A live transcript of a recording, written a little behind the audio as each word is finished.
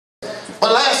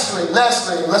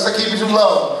lastly, unless I keep you too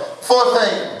long, fourth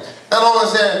thing. Not only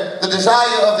is there the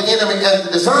desire of the enemy and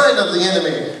the design of the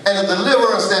enemy and the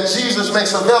deliverance that Jesus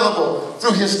makes available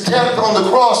through his death on the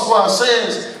cross for our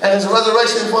sins and his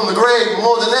resurrection from the grave,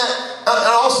 more than that,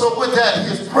 and also with that,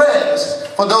 his prayers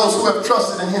for those who have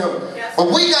trusted in him. Yes. But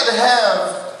we got to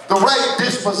have the right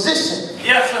disposition.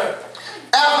 Yes, sir.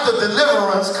 After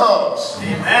deliverance comes.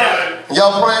 Amen.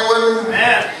 Y'all praying with me?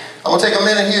 Amen. I'm going to take a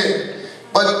minute here.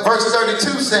 But verse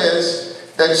 32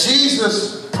 says that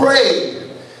Jesus prayed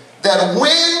that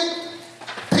when,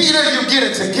 Peter, you get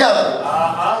it together,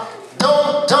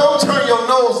 don't turn your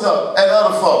nose up at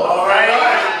other folks. All right.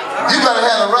 You got to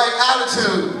have the right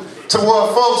attitude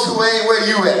toward folks who ain't where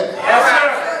you at. Yes,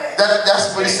 sir.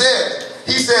 That's what he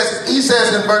says. He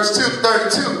says in verse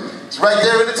 32, it's right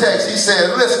there in the text, he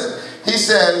says, listen, he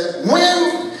says,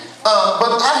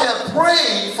 but I have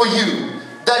prayed for you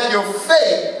that your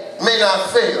faith may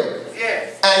not fail.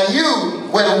 Yes. And you,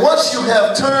 when once you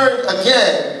have turned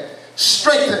again,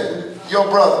 strengthen your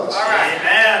brothers. All right.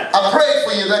 Amen. I pray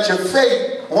for you that your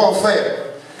faith won't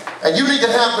fail. And you need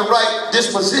to have the right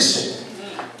disposition.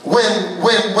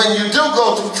 When you do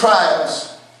go through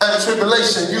trials and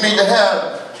tribulation, you need to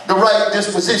have the right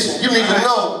disposition. You need to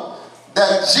know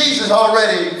that Jesus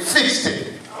already fixed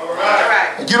it. All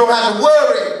right. And you don't have to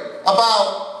worry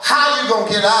about how you're going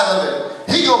to get out of it.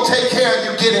 He's going to take care of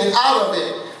you getting out of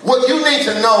it. What you need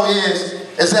to know is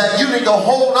that you need to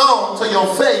hold on to your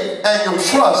faith and your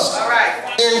trust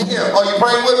in him. Are you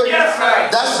praying with me? Yes, sir.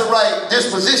 That's the right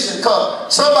disposition.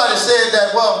 Because somebody said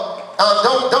that, well,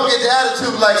 don't get the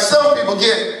attitude like some people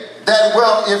get, that,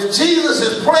 well, if Jesus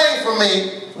is praying for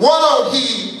me, why don't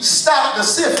he stop the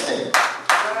sifting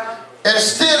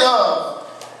instead of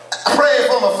praying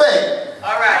for my faith?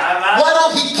 All right. Why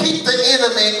don't he keep the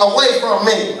enemy away from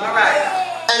me? All right.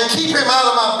 And keep him out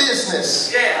of my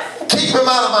business. Yeah. Keep him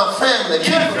out of my family.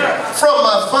 Keep him from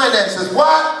my finances.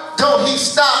 Why don't he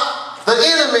stop the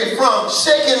enemy from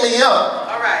shaking me up?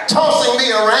 All right. Tossing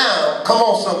me around. Come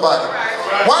on, somebody. All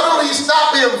right. Why don't he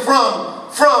stop him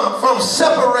from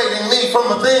separating me from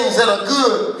the things that are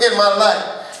good in my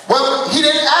life? Well, he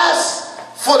didn't ask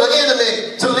for the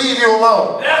enemy to leave you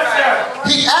alone. Yes, sir.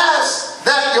 He asked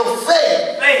that your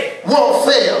faith won't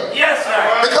fail. Yes, sir.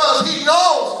 Because he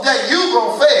knows that you're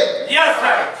going to fail. Yes,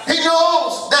 sir. He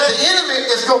knows that the enemy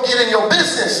is going to get in your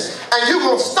business and you're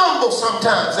going to stumble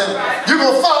sometimes and you're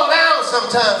going to fall down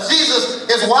sometimes. Jesus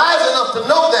is wise enough to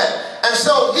know that. And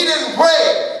so he didn't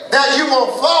pray that you're going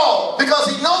to fall because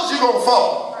he knows you're going to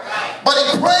fall. But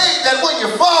he prayed that when you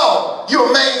fall,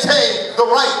 you'll maintain the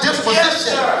right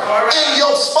disposition in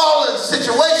your fallen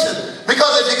situation.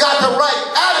 Because if you got the right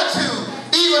attitude,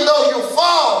 even though you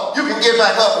fall, you can get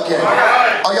back up again.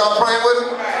 Are y'all praying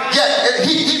with me? Yeah, and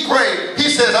he prayed.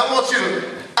 He said, I want you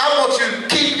to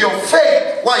keep your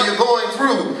faith while you're going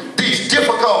through these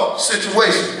difficult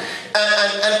situations.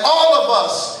 And all of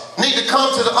us need to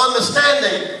come to the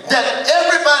understanding that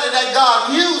everybody that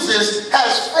God uses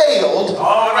has failed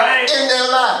in their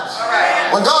lives.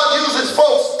 When God uses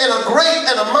folks in a great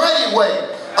and a mighty way,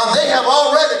 they have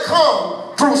already come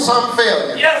through some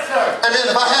failure. Yes, sir. And then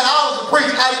if I had hours to preach,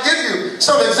 I'd give you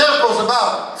some examples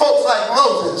about folks like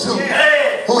Moses who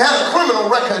had a criminal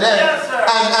record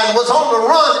and was on the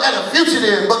run and a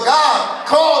fugitive, but God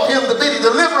called him to be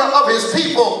the deliverer of his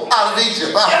people out of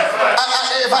Egypt.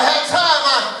 If I had time,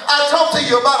 I'd talk to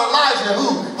you about Elijah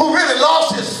who really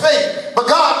lost his faith, but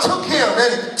God took him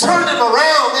and turned him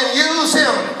around and used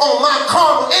him on Mount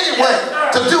Carmel anyway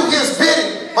to do his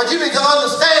bidding. But you need to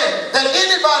understand that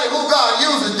anybody who God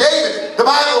uses, David, the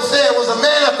Bible said, was a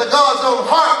man after God's own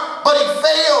heart, but he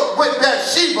failed with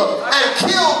Bathsheba and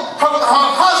killed her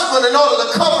husband in order to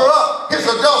cover up his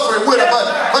adultery with her.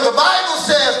 But the Bible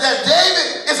says that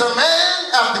David is a man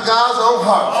after God's own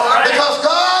heart. Because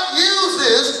God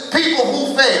uses people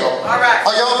who fail.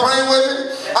 Are y'all praying with me?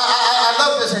 I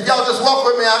love this. If y'all just walk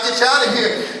with me, I'll get you out of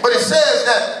here. But it says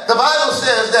that, the Bible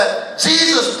says that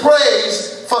Jesus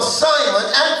prays for Simon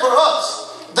and for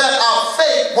us that our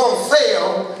faith won't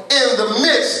fail in the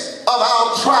midst of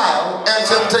our trial and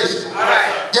temptation.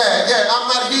 Yeah, I'm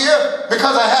not here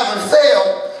because I haven't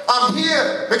failed. I'm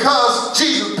here because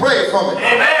Jesus prayed for me.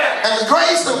 Amen. And the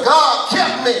grace of God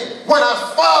kept me when I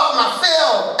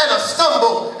fell and I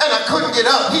stumbled and I couldn't get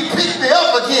up. He picked me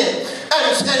up again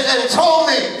and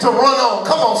told me to run on.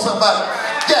 Come on, somebody.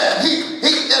 Yeah,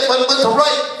 with the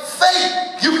right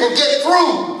faith, you can get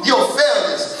through your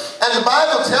failures. And the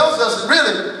Bible tells us,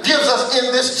 really gives us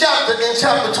in this chapter, in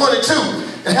chapter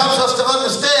 22, it helps us to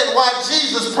understand why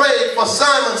Jesus prayed for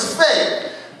Simon's faith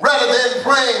rather than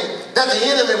praying that the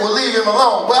enemy will leave him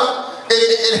alone. Well,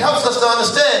 it helps us to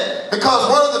understand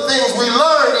Because one of the things we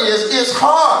learn is it's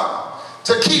hard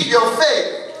to keep your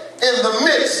faith in the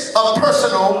midst of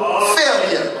personal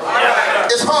failure.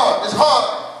 It's hard. It's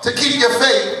hard to keep your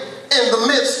faith in the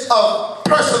midst of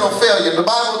personal failure. The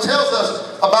Bible tells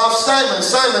us about Simon.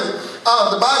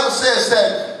 The Bible says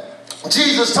that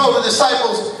Jesus told the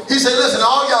disciples, he said, listen,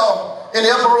 all y'all in the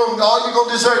upper room, all you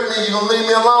gonna desert me, you gonna leave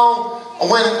me alone.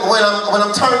 When I'm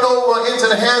turned over into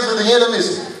the hands of the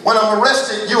enemies, when I'm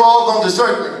arrested, you all gonna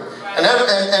desert me.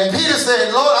 And Peter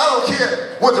said, Lord, I don't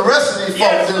care what the rest of these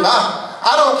folks do.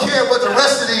 I don't care what the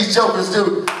rest of these jokers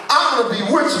do. I'm gonna be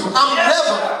with you. I'm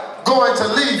never going to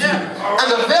leave you. And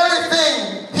the very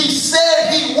thing he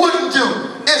said he wouldn't do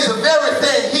is the very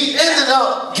thing he ended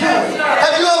up doing.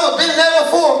 Have you ever been there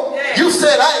before? You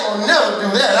said, I ain't gonna never do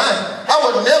that. I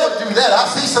would never do that. I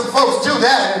see some folks do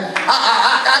that, and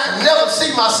I can never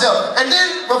see myself. And then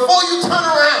before you turn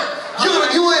around,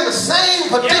 you were in the same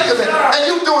predicament, and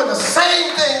you doing the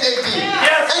same thing they did.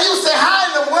 And you say, how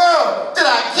in the world did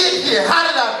I get here? How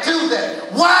did I do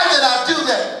that? Why did I do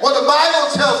that? Well, the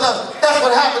Bible tells us that's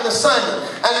what happened to Simon.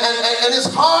 And it's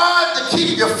hard to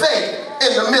keep your faith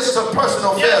in the midst of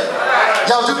personal failure.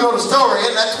 Y'all do know the story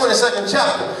in that 22nd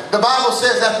chapter. The Bible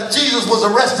says that after Jesus was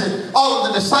arrested, all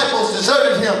of the disciples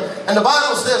deserted him. And the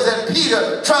Bible says that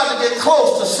Peter tried to get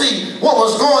close to see what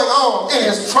was going on in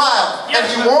his trial. And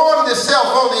he warmed himself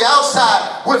on the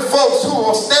outside with folks who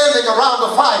were standing around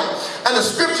the fire. And the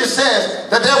scripture says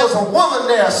that there was a woman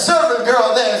there, a servant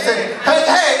girl there, and said,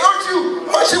 hey, aren't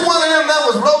you one of them that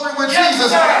was rolling with Jesus?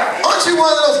 Aren't you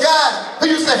one of those guys who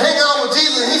used to hang out with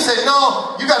Jesus? And he said,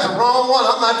 no, you got the wrong one.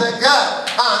 I'm not that guy.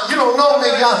 You don't know me.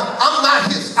 I'm not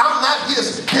his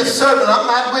servant. I'm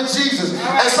not with Jesus.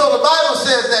 And so the Bible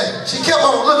says that she kept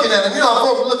on looking at him. You know how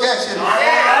folks look at you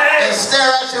and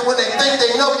stare at you when they think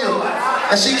they know you.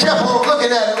 And she kept on looking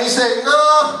at him. He said,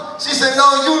 no. She said,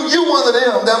 no, you one of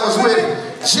them that was with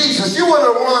Jesus. You one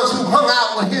of the ones who hung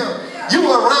out with him. You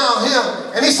were around him.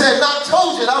 And he said, I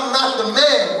told you I'm not the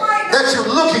man that you're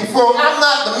looking for. I'm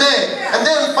not the man. And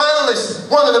then finally,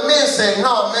 one of the men said,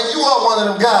 no, man, you are one of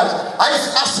them guys.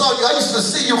 I saw you. I used to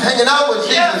see you hanging out with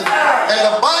Jesus. And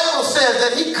the Bible says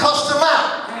that he cussed him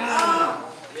out.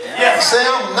 Say,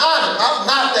 I'm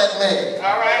not that man.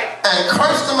 And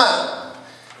cursed him out.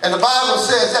 And the Bible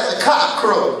says that the cock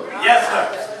crowed. Yes,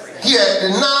 sir. He had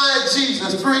denied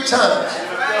Jesus 3 times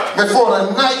before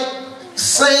the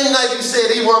same night he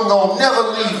said he wasn't going to never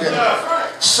leave him.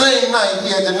 Same night he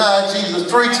had denied Jesus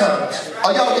 3 times.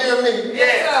 Are y'all hearing me?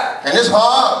 Yeah. And it's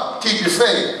hard to keep your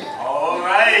faith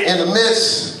in the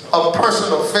midst of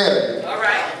personal failure.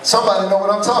 Somebody know what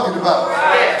I'm talking about.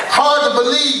 Hard to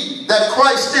believe that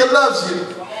Christ still loves you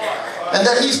and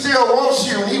that he still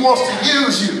wants you and he wants to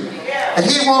use you. And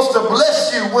he wants to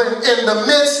bless you when in the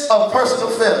midst of personal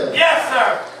failure. Yes,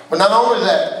 sir. But not only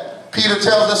that, Peter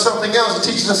tells us something else.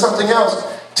 He teaches us something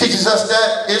else. Teaches us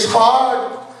that it's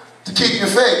hard to keep your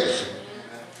faith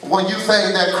when you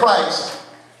think that Christ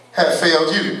has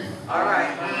failed you. All right.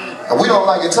 And we don't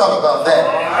like to talk about that.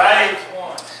 All right.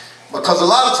 Because a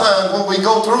lot of times when we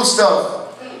go through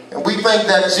stuff and we think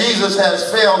that Jesus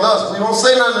has failed us, we don't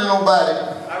say nothing to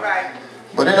nobody. All right.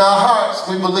 But in our hearts,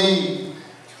 we believe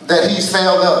that he's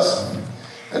failed us.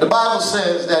 And the Bible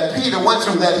says that Peter went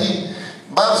through that.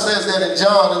 The Bible says that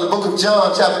in the book of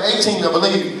John, chapter 18, I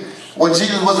believe, when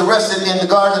Jesus was arrested in the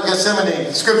Garden of Gethsemane,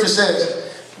 the scripture says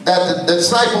that the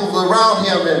disciples were around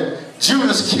him and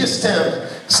Judas kissed him.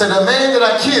 Said, the man that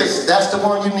I kissed, that's the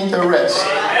one you need to arrest.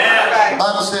 Amen. The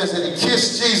Bible says that he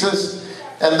kissed Jesus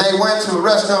and they went to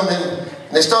arrest him and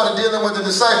they started dealing with the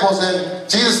disciples and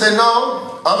Jesus said,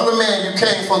 no, I'm the man you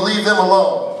came for, leave them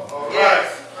alone.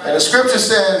 Yes. And the scripture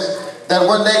says that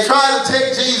when they tried to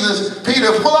take Jesus, Peter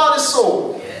pulled out his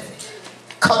sword,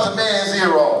 cut the man's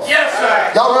ear off. Yes,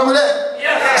 sir. Y'all remember that?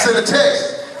 Yes, sir. It's in the text.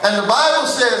 And the Bible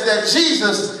says that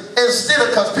Jesus, instead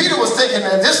of, because Peter was thinking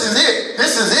that this is it,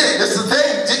 this is the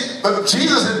thing. But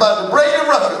Jesus is about to break the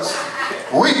records.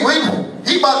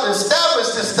 He about to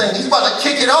establish this thing. He's about to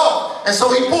kick it off. And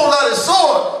so he pulled out his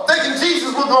sword, thinking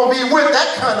Jesus was going to be with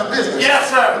that kind of business.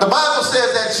 Yes, sir. The Bible says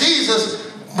that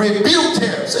Jesus rebuked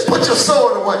him. Said, put your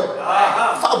sword away.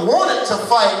 If I wanted to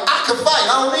fight, I could fight.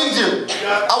 I don't need you.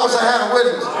 I wish I had a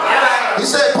witness. He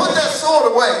said, put that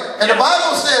sword away. And the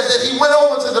Bible says that he went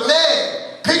over to the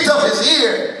man, picked up his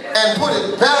ear, and put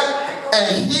it back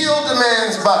and healed the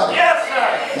man's body.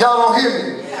 Y'all don't hear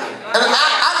me? And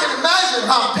I can imagine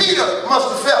how Peter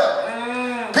must have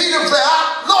felt. Peter said,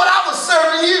 Lord, I was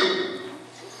serving you.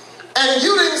 And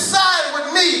you didn't side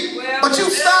with me, but you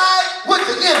side with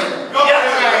the enemy.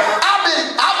 I've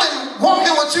been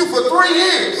walking with you for 3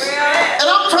 years, and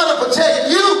I'm trying to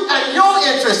protect you and your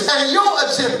interest and your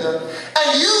agenda and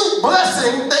you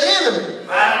blessing the enemy.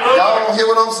 Y'all don't hear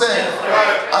what I'm saying?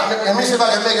 Let me see if I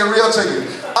can make it real to you.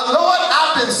 Lord,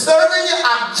 I've been serving you.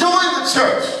 I've joined the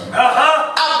church.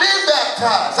 I've been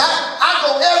baptized. I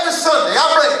go every Sunday. I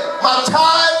bring my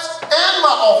tithes and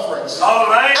my offerings. All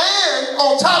right. And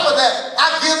on top of that,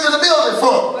 I give to the building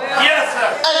fund. Yes, sir.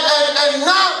 And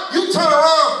now you turn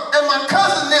around and my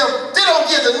cousin them, they don't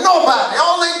give to nobody.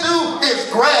 All they do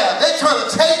is grab. They trying to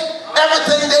take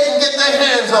everything they can get their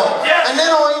hands on. Yes. And they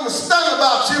don't even stun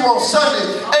about you on Sunday.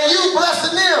 And you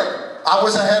blessing them. I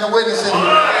wish I had a witness in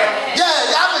here. Yeah,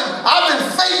 I've been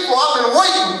faithful. I've been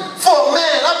waiting for a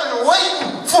man. I've been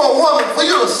waiting for a woman, for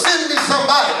you to send me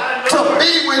somebody to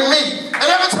be with me. And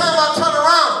every time I turn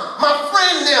around, my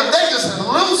friend them, they just as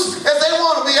loose as they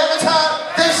want to be. Every time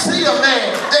they see a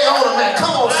man, they own a man.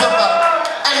 Come on, somebody.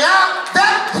 And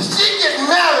now she getting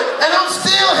married, and I'm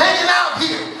still hanging out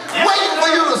here, waiting for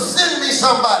you to send me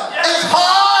somebody. It's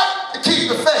hard to keep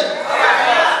the faith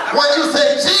when you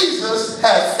think Jesus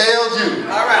has failed you.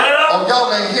 Oh,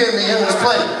 y'all ain't hearing me in this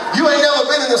place. You ain't never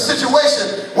been in a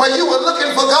situation where you were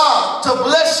looking for God to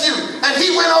bless you, and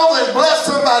he went over and blessed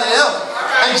somebody else.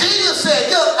 And Jesus said,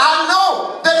 look, I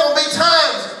know there are going to be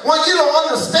times when you don't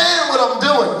understand what I'm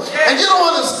doing, and you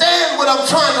don't understand what I'm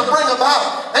trying to bring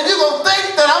about, and you're going to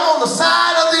think that I'm on the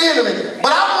side of the enemy.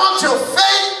 But I want your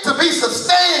faith to be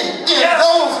sustained in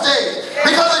those days.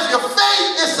 Because if your faith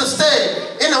is sustained,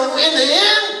 in the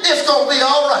end, it's going to be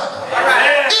all right.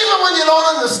 Even when you don't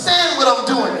understand what I'm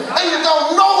doing, and you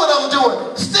don't know what I'm doing,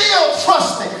 still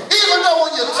trust me. Even though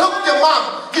when you took your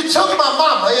mama, you took my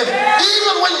mama, and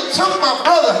even when you took my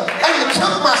brother, and you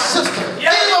took my sister,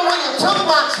 even when you took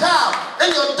my child, and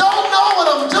you don't know what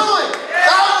I'm doing,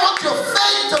 I want your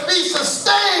faith to be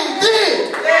sustained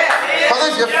then. But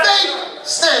if your faith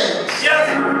stands,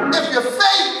 if your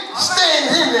faith stands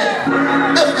in there,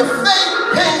 if your faith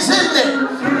hangs in there,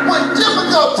 when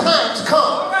difficult times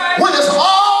come, when it's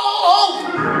all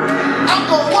over, I'm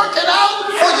going to work it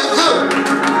out for your good.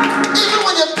 Even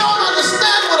when you don't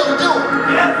understand what I'm doing,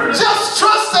 just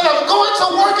trust that I'm going to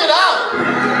work it out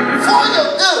for your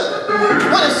good.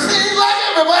 When it seems like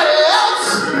everybody else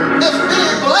is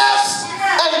being blessed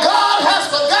and God has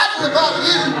forgotten about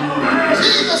you,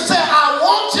 Jesus said, I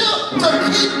want you to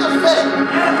keep the faith.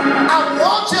 I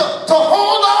want you to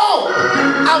hold on.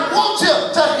 I want you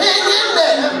to hang in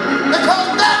there, because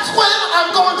that's when I'm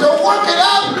going to work it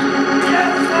out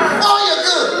for your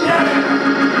good.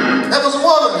 There was a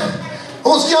woman who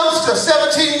was youngster,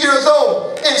 17 years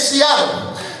old, in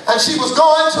Seattle, and she was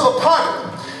going to a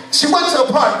party. She went to a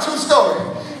party, true story,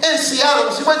 in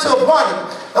Seattle. She went to a party,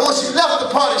 and when she left the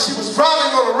party, she was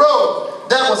driving on a road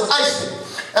that was icy.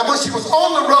 And when she was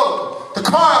on the road, the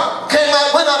car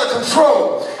went out of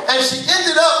control, and she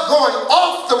ended up going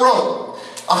off the road,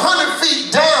 100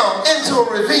 feet down into a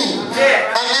ravine,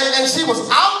 and she was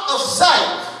out of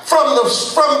sight from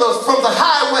the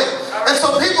highway. And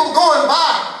so people going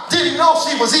by didn't know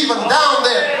she was even down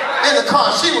there in the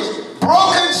car. She was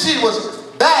broken. She was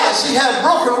battered. She had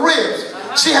broken ribs.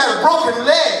 She had broken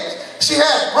legs. She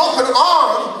had broken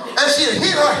arms, and she had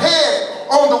hit her head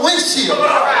on the windshield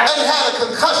and had a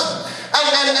concussion.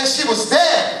 And she was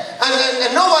there.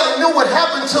 And nobody knew what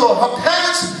happened to her. Her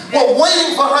parents were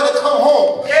waiting for her to come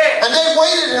home. And they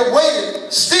waited and waited.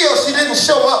 Still, she didn't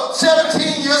show up.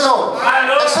 17 years old.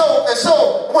 And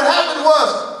so what happened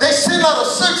was they sent out a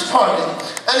search party.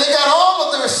 And they got all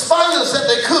of the responders that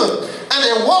they could. And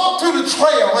they walked through the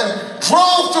trail and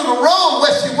drove through the road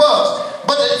where she was.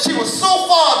 But she was so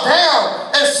far down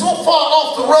and so far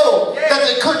off the road that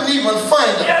they couldn't even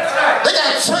find her. They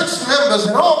got church members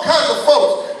and all kinds of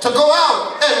folks to go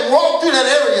out and walk through that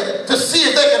area to see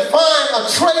if they can find a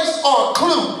trace or a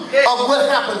clue of what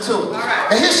happened to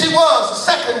her. And here she was, the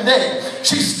second day.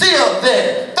 She's still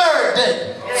there. Third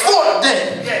day. Fourth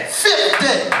day. Fifth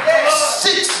day.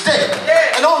 Sixth day.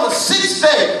 And on the sixth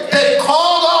day, they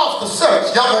called off the search.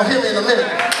 Y'all gonna hear me in a minute.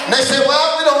 And they said,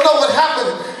 well, we don't know what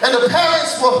happened. And the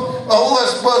parents were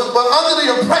under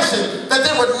the impression that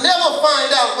they would never find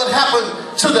out what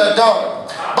happened to their daughter.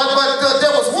 But there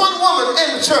was one woman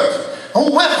in the church who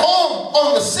went home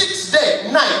on the sixth day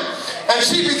night, and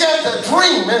she began to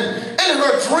dream. And in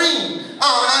her dream,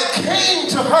 I came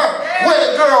to her where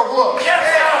the girl was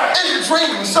in the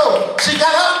dream. So she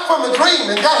got up from the dream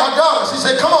and got her daughter. She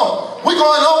said, come on, we're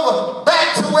going over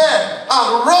back to where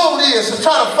the road is to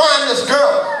try to find this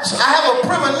girl. So I have a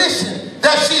premonition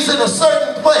that she's in a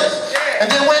certain place. And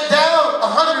they went down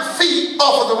 100 feet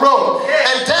off of the road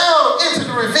and down into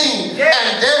the ravine,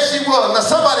 and there she was. Now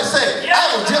somebody say, that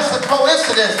was just a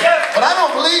coincidence. But I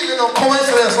don't believe in no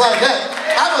coincidence like that.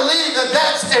 I believe that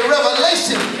that's a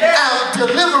revelation and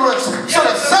deliverance so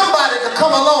that somebody could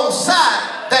come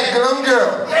alongside that young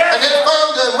girl. And they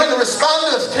found that when the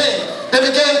responders came, they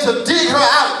began to dig her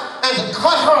out and to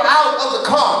cut her out of the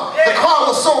car. The car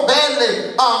was so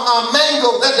badly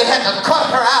mangled that they had to cut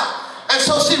her out. And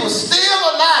so she was still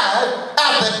alive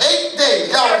after 8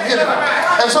 days. Y'all don't hear me.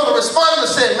 And so the responder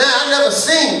said, man, I never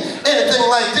seen anything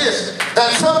like this.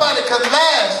 That somebody could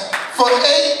last for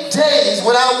 8 days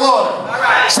without water.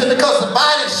 Said because the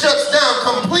body shuts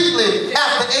down completely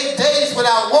after 8 days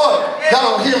without water.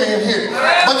 Y'all don't hear me in here.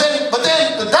 But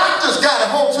then the doctors got a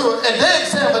hold to her and they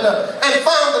examined her and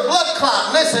found the blood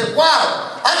clot. And they said,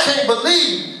 wow, I can't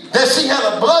believe that she had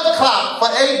a blood clot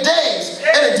for 8 days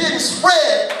and it didn't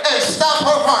spread and stop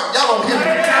her heart. Y'all don't hear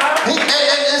me.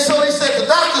 And so they said the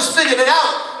doctors figured it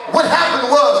out. What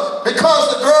happened was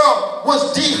because the girl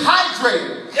was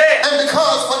dehydrated and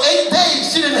because for 8 days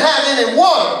she didn't have any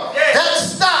water, that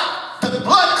stopped the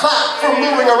blood clot from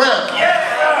moving around.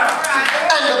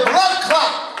 And the blood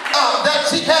clot that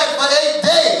she had for 8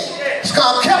 days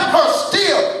kept her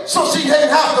still so she didn't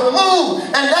have to move,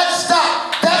 and that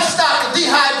stopped the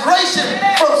dehydration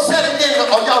from setting in.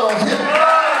 Oh, y'all don't hear me.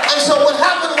 And so what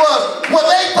happened was, what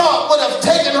they thought would have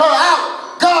taken her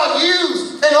out, God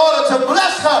used in order to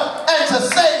bless her and to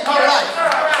save her life.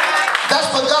 That's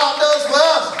what God does for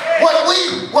us.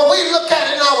 When we look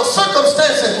at it in our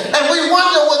circumstances and we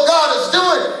wonder what God is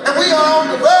doing and we are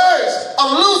on the verge of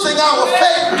losing our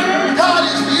faith, God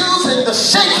is using the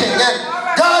shaking and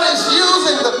God is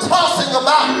using the tossing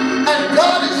about and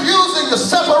God is using the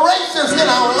separations in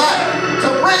our life to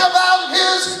bring about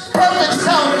His perfect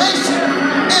salvation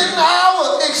in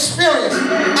our experience.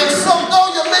 And so though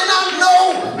you may not know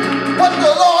what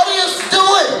the Lord is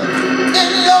doing in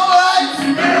your life,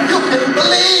 you can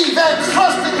believe and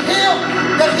trust in Him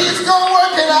that He's going to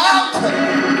work it out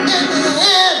in the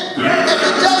end. If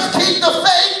you just keep the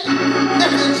faith,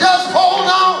 if you just hold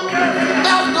on,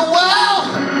 after a while,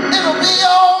 it'll be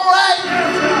all right.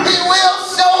 He will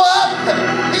show up.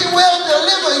 He will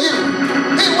deliver you.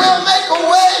 He will make a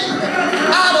way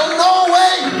out of no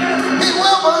way. He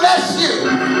will bless you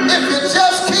if you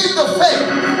just keep the faith,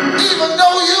 even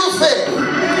though you fail,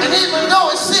 and even though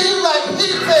it seems like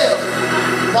He failed.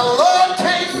 The Lord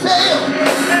can't fail.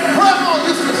 Grandma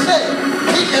used to say,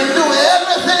 He can do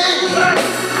everything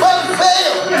but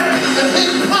fail. And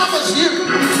He